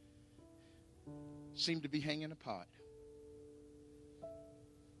seem to be hanging apart.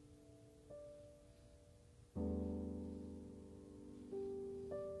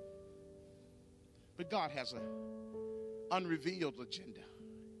 But God has an unrevealed agenda.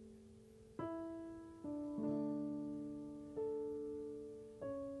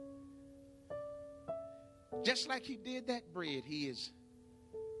 Just like he did that bread, he is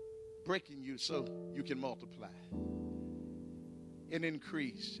breaking you so you can multiply and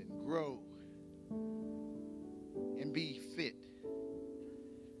increase and grow and be fit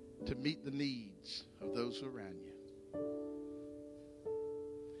to meet the needs of those who are around you.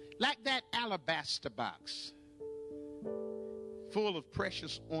 like that alabaster box full of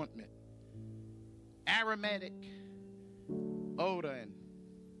precious ointment, aromatic odor,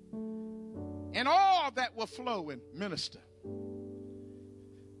 and all that will flow and minister.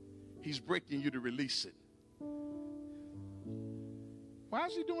 He's breaking you to release it. Why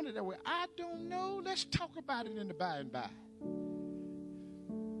is he doing it that way? I don't know. Let's talk about it in the by and by.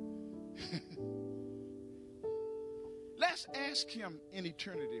 Let's ask him in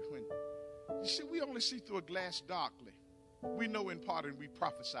eternity when, you see, we only see through a glass darkly. We know in part and we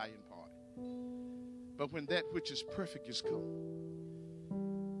prophesy in part. But when that which is perfect is come,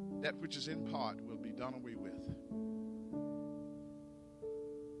 that which is in part will be done away with.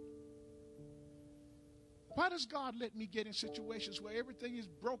 Why does God let me get in situations where everything is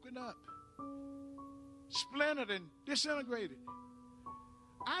broken up, splintered and disintegrated?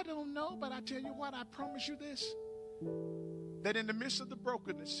 I don't know, but I tell you what, I promise you this, that in the midst of the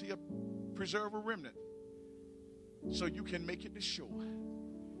brokenness, he'll preserve a remnant so you can make it to shore,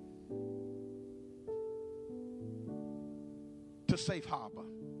 to safe harbor.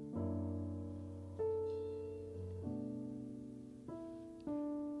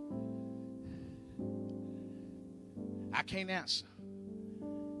 I can't answer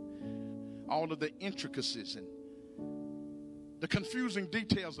all of the intricacies and the confusing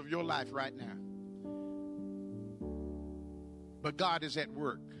details of your life right now. But God is at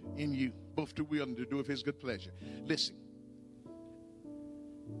work in you, both to will and to do of his good pleasure. Listen.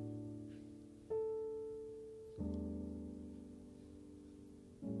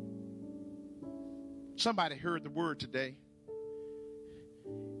 Somebody heard the word today,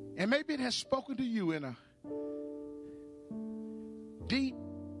 and maybe it has spoken to you in a deep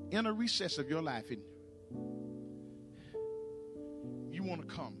inner recess of your life, and you want to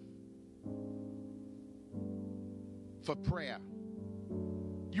come for prayer.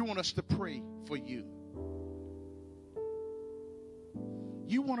 You want us to pray for you.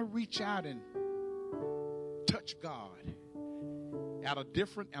 You want to reach out and touch God at a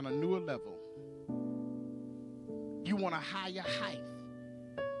different and a newer level. You want a higher height,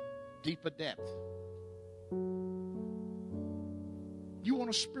 deeper depth. You want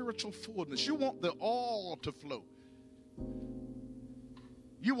a spiritual fullness. You want the all to flow.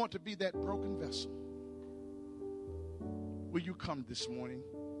 You want to be that broken vessel. Will you come this morning?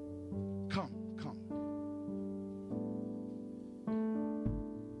 Come, come.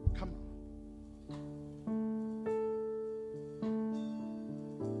 Come on.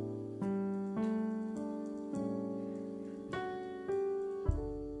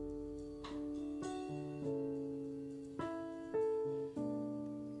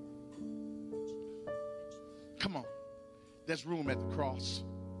 Come on. There's room at the cross.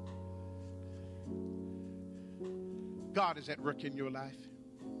 God is at work in your life.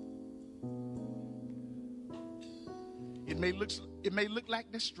 It may look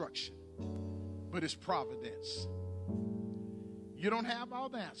like destruction, but it's providence. You don't have all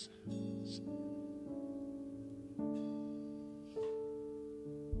the answers.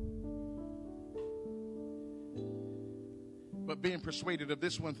 But being persuaded of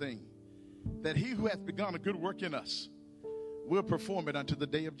this one thing, that he who hath begun a good work in us will perform it unto the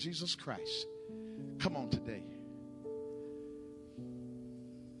day of Jesus Christ. Come on today.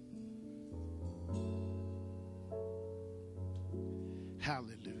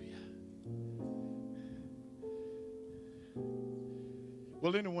 Hallelujah.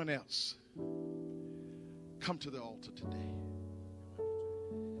 Will anyone else come to the altar today?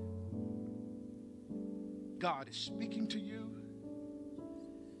 God is speaking to you.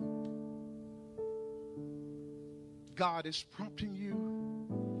 God is prompting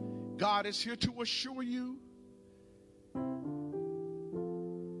you. God is here to assure you.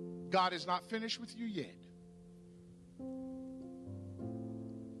 God is not finished with you yet.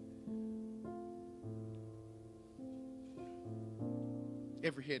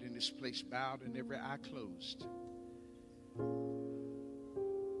 Every head in this place bowed and every eye closed.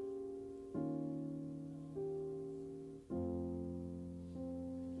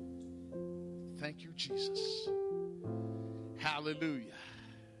 Thank you, Jesus. Hallelujah.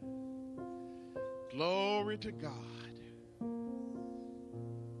 Glory to God.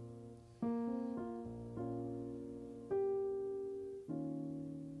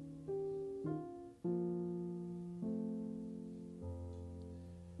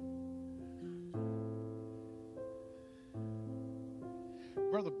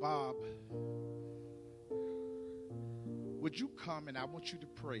 Brother Bob, would you come and I want you to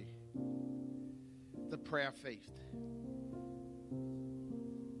pray the prayer of faith.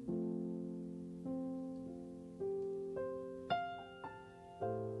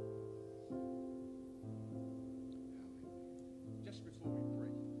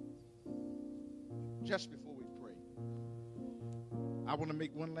 want to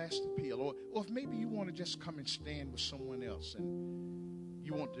make one last appeal. Or if maybe you want to just come and stand with someone else and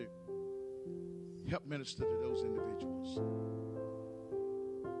you want to help minister to those individuals.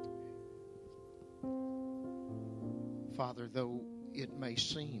 Father, though it may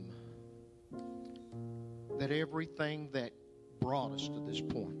seem that everything that brought us to this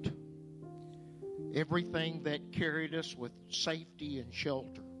point, everything that carried us with safety and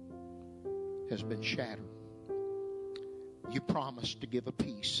shelter has been shattered, you promised to give a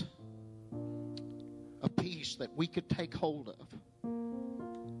peace that we could take hold of,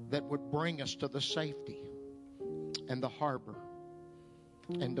 that would bring us to the safety and the harbor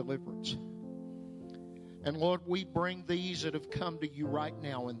and deliverance. And Lord, we bring these that have come to you right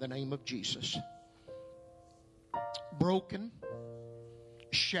now in the name of Jesus. Broken,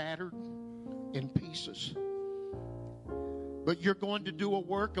 shattered in pieces. But you're going to do a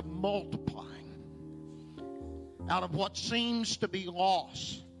work of multiplying. Out of what seems to be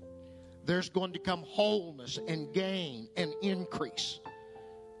loss, there's going to come wholeness and gain and increase.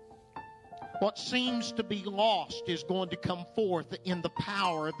 What seems to be lost is going to come forth in the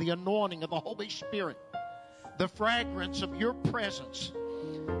power of the anointing of the Holy Spirit. The fragrance of your presence,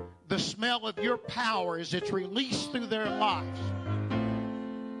 the smell of your power as it's released through their lives.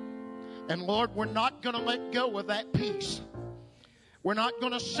 And Lord, we're not going to let go of that peace. We're not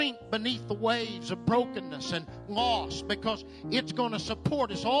going to sink beneath the waves of brokenness and loss, because it's going to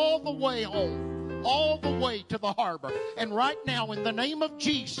support us all the way home, all the way to the harbor. And right now, in the name of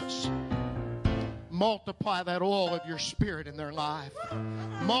Jesus, multiply that oil of your Spirit in their life.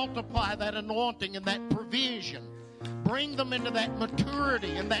 Multiply that anointing and that provision. Bring them into that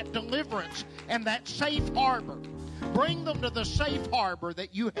maturity and that deliverance and that safe harbor. Bring them to the safe harbor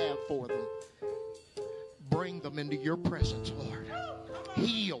that you have for them. Bring them into your presence, Lord.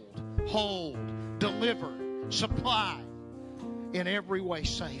 Healed, whole, delivered, supplied, in every way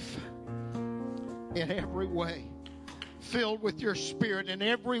safe, in every way filled with your Spirit, in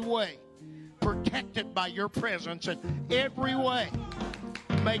every way protected by your presence, in every way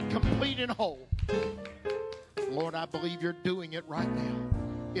made complete and whole. Lord, I believe you're doing it right now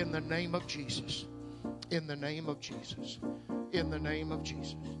in the name of Jesus. In the name of Jesus. In the name of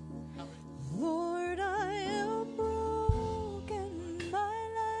Jesus. Lord, I am broken. My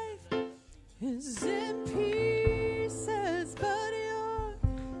life is in pieces, but your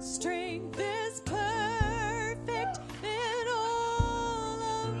strength is perfect in all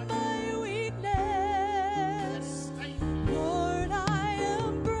of my weakness. Lord, I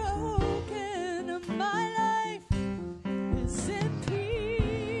am broken. My life is in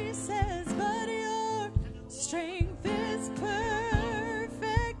pieces, but your strength is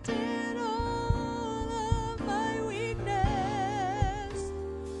perfect in all of my weakness.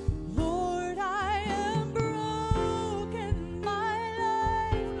 Lord, I am broken. My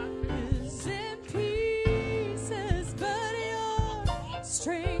life is in pieces, but your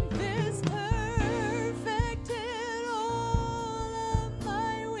strength is perfect in all of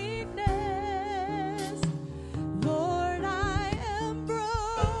my weakness. Lord, I am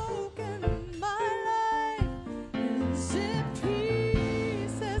broken. My life is in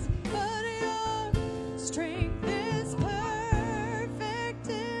pieces, but your strength is perfect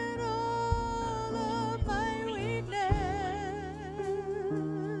in all of my weakness.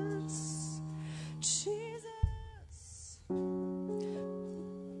 Jesus.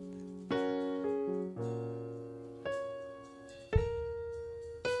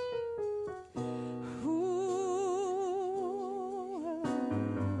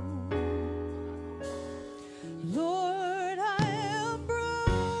 Lord, I am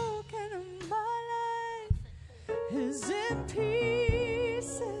broken. My life is in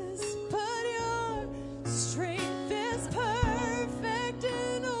pieces, but your strength is perfect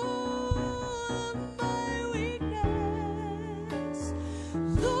in all of my weakness.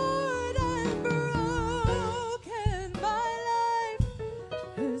 Lord, I'm broken. My life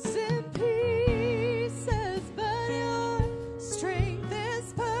is in pieces, but your strength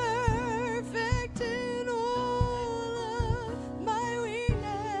is perfect in all of my weakness.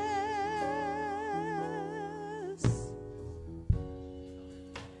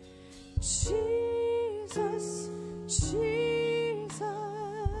 Jesus, Jesus,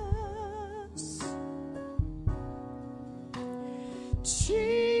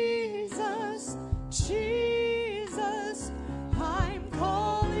 Jesus, Jesus, I'm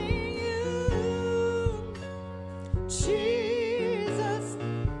calling you. Jesus,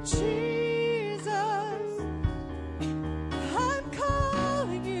 Jesus, I'm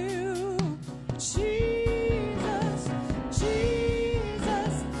calling you. Jesus,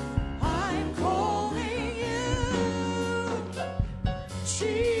 Jesus, I'm calling you.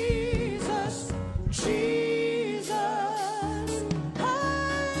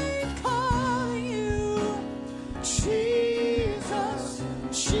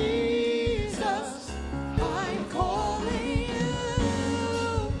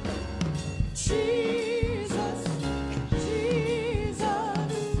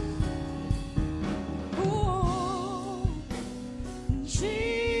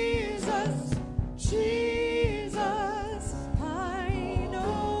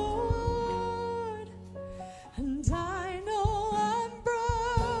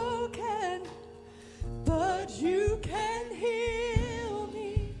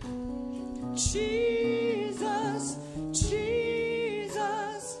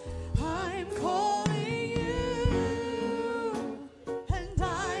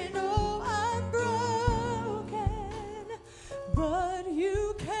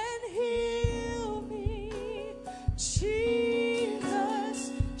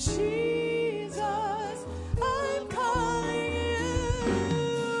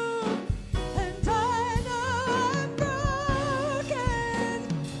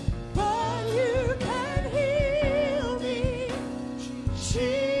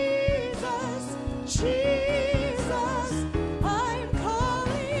 Jesus, I'm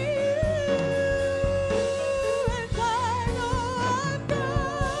calling you. And I know I'm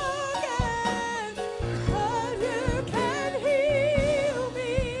broken, but you can heal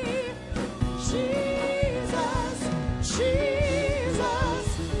me. Jesus, Jesus,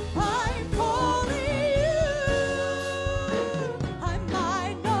 I'm calling you. I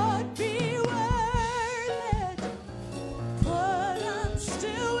might not be worth it, but I'm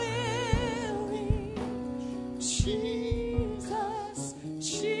still willing. Jesus,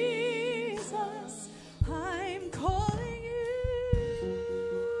 Jesus, I'm calling you.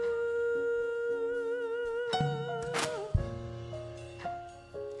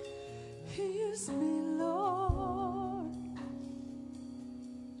 Use me, Lord.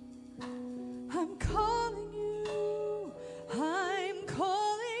 I'm calling you. I'm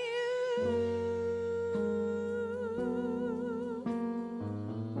calling you.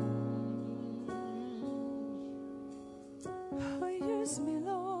 Oh, use me,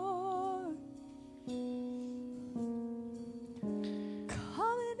 Lord.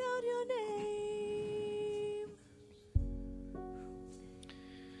 Calling out your name.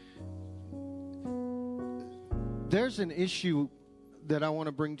 There's an issue that I want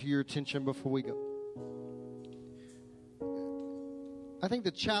to bring to your attention before we go. I think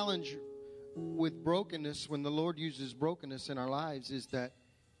the challenge with brokenness, when the Lord uses brokenness in our lives, is that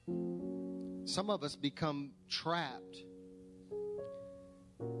some of us become trapped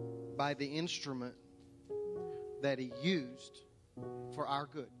by the instrument that He used for our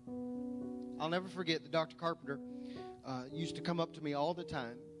good. I'll never forget that Dr. Carpenter used to come up to me all the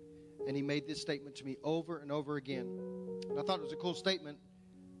time, and he made this statement to me over and over again. And I thought it was a cool statement,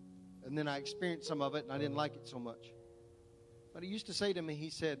 and then I experienced some of it, and I didn't like it so much. But he used to say to me, he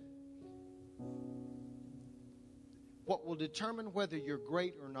said, what will determine whether you're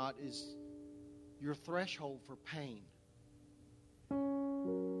great or not is your threshold for pain.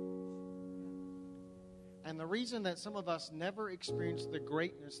 And the reason that some of us never experience the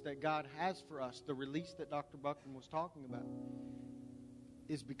greatness that God has for us, the release that Dr. Buckrham was talking about,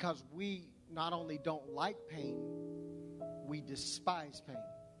 is because we not only don't like pain, we despise pain.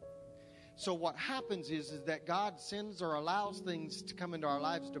 So what happens is that God sends or allows things to come into our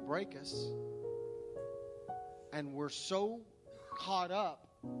lives to break us. And we're so caught up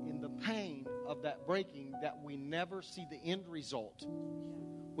in the pain of that breaking that we never see the end result,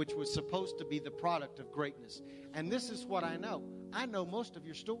 which was supposed to be the product of greatness. And this is what I know. I know most of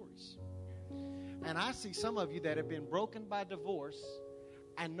your stories. And I see some of you that have been broken by divorce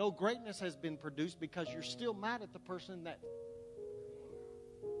and no greatness has been produced because you're still mad at the person that...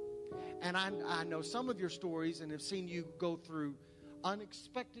 And I know some of your stories and have seen you go through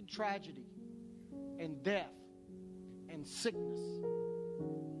unexpected tragedy and death and sickness.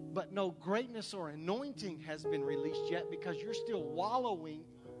 But no greatness or anointing has been released yet because you're still wallowing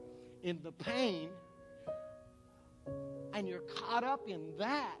in the pain and you're caught up in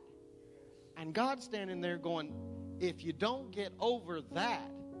that. And God's standing there going, if you don't get over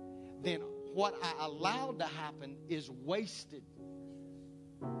that, then what I allowed to happen is wasted.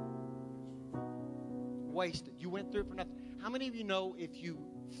 Wasted. You went through it for nothing. How many of you know if you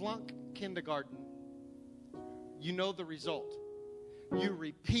flunk kindergarten, you know the result? You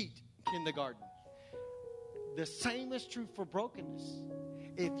repeat kindergarten. The same is true for brokenness.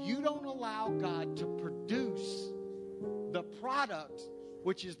 If you don't allow God to produce the product,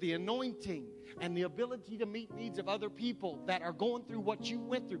 which is the anointing and the ability to meet needs of other people that are going through what you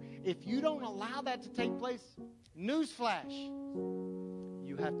went through, if you don't allow that to take place, newsflash,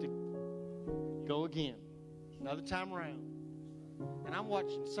 you have to go again, another time around. And I'm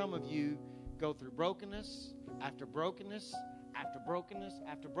watching some of you go through brokenness after brokenness after brokenness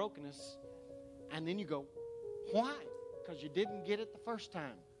after brokenness, and then you go, why? Because you didn't get it the first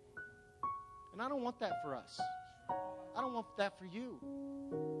time. And I don't want that for us. I don't want that for you.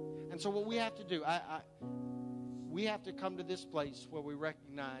 And so what we have to do, we have to come to this place where we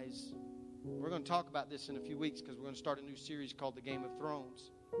recognize, we're going to talk about this in a few weeks because we're going to start a new series called The Game of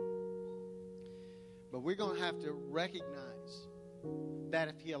Thrones. But we're going to have to recognize that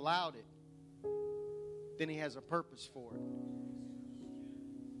if He allowed it, then He has a purpose for it.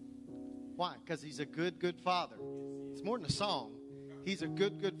 Why? Because He's a good, good Father. It's more than a song. He's a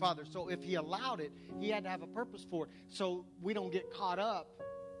good, good Father. So if He allowed it, He had to have a purpose for it. So we don't get caught up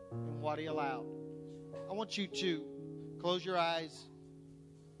in what He allowed. I want you to close your eyes.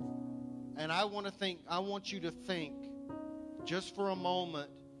 And I want you to think just for a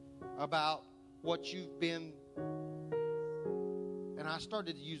moment about what you've been. And I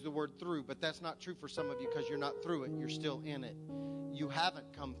started to use the word through, but that's not true for some of you because you're not through it. You're still in it. You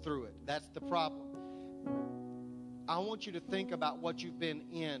haven't come through it. That's the problem. I want you to think about what you've been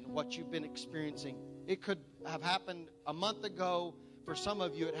in, what you've been experiencing. It could have happened a month ago. For some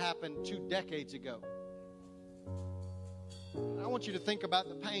of you, it happened 2 decades ago. I want you to think about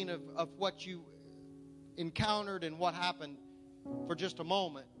the pain of what you encountered and what happened for just a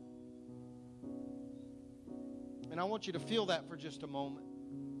moment. And I want you to feel that for just a moment.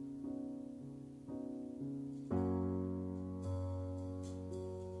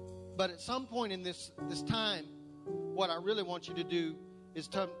 But at some point in this time, what I really want you to do is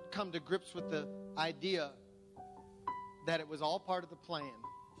to come to grips with the idea that it was all part of the plan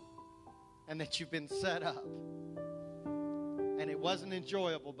and that you've been set up. And it wasn't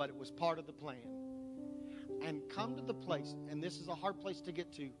enjoyable, but it was part of the plan. And come to the place, and this is a hard place to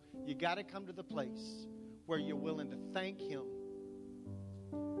get to. You got to come to the place where you're willing to thank Him.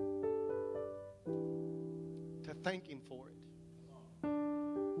 To thank Him for it.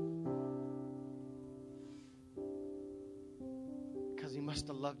 Because He must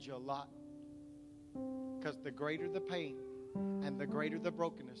have loved you a lot. Because the greater the pain and the greater the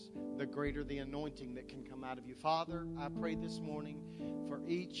brokenness, the greater the anointing that can come out of you. Father, I pray this morning for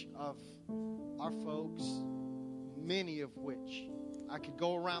each of our folks, many of which I could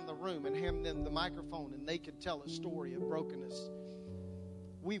go around the room and hand them the microphone and they could tell a story of brokenness.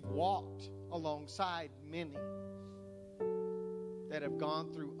 We've walked alongside many that have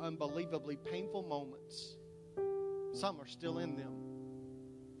gone through unbelievably painful moments. Some are still in them.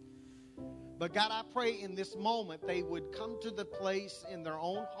 But God, I pray in this moment they would come to the place in their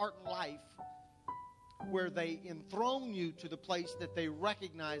own heart and life where they enthrone you to the place that they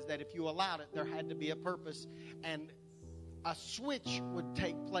recognize that if you allowed it, there had to be a purpose. And a switch would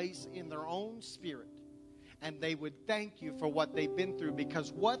take place in their own spirit. And they would thank you for what they've been through,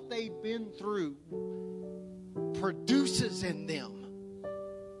 because what they've been through produces in them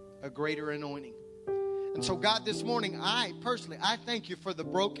a greater anointing. And so, God, this morning, I thank you for the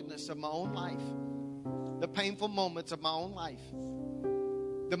brokenness of my own life, the painful moments of my own life,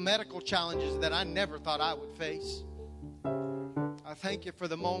 the medical challenges that I never thought I would face. I thank you for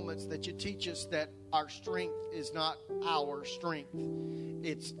the moments that you teach us that our strength is not our strength.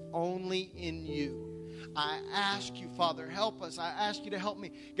 It's only in you. I ask you, Father, help us. I ask you to help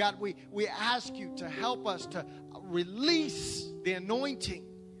me. God, we ask you to help us to release the anointing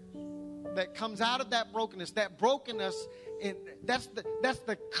that comes out of that brokenness. That brokenness, that's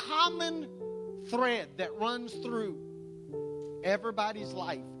the common thread that runs through everybody's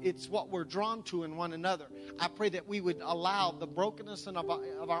life. It's what we're drawn to in one another. I pray that we would allow the brokenness of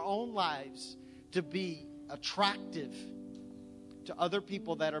our own lives to be attractive to other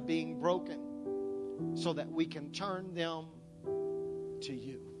people that are being broken, so that we can turn them to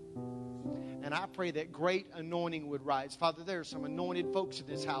you. And I pray that great anointing would rise. Father, there are some anointed folks in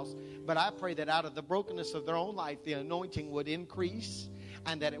this house, but I pray that out of the brokenness of their own life, the anointing would increase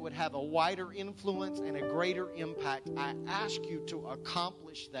and that it would have a wider influence and a greater impact. I ask you to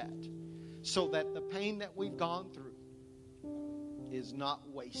accomplish that so that the pain that we've gone through is not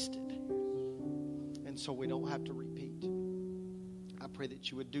wasted, and so we don't have to repeat. I pray that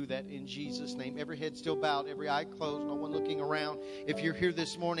you would do that in Jesus' name. Every head still bowed, every eye closed, no one looking around. If you're here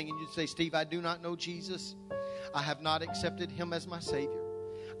this morning and you say, Steve, I do not know Jesus. I have not accepted Him as my Savior.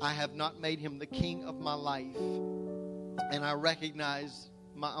 I have not made Him the King of my life. And I recognize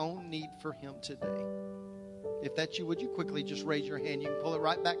my own need for Him today. If that's you, would you quickly just raise your hand? You can pull it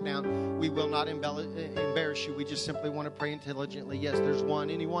right back down. We will not embarrass you. We just simply want to pray intelligently. Yes, there's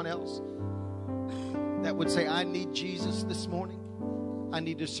one. Anyone else that would say, I need Jesus this morning? I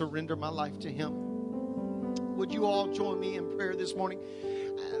need to surrender my life to Him. Would you all join me in prayer this morning?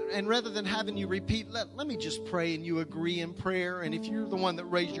 And rather than having you repeat, let me just pray and you agree in prayer. And if you're the one that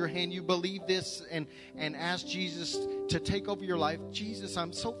raised your hand, you believe this and ask Jesus to take over your life. Jesus,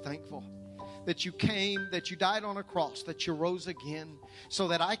 I'm so thankful that you came, that you died on a cross, that you rose again, so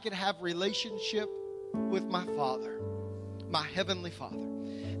that I could have relationship with my Father, my Heavenly Father.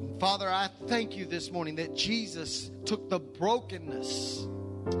 Father, I thank you this morning that Jesus took the brokenness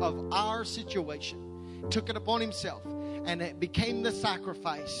of our situation, took it upon Himself, and it became the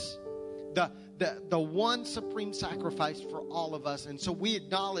sacrifice, the one supreme sacrifice for all of us. And so we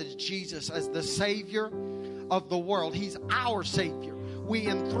acknowledge Jesus as the Savior of the world. He's our Savior. We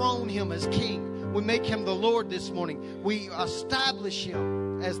enthrone Him as King. We make Him the Lord this morning. We establish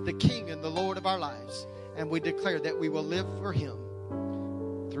Him as the King and the Lord of our lives. And we declare that we will live for Him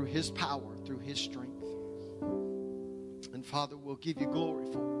through His power, through His strength. And Father, we'll give you glory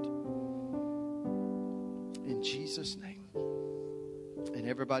for it. In Jesus' name. And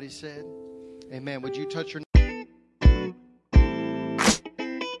everybody said, amen. Would you touch your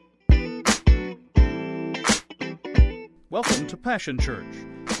Welcome to Passion Church.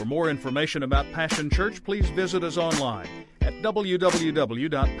 For more information about Passion Church, please visit us online at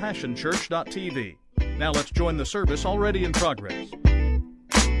www.passionchurch.tv. Now let's join the service already in progress.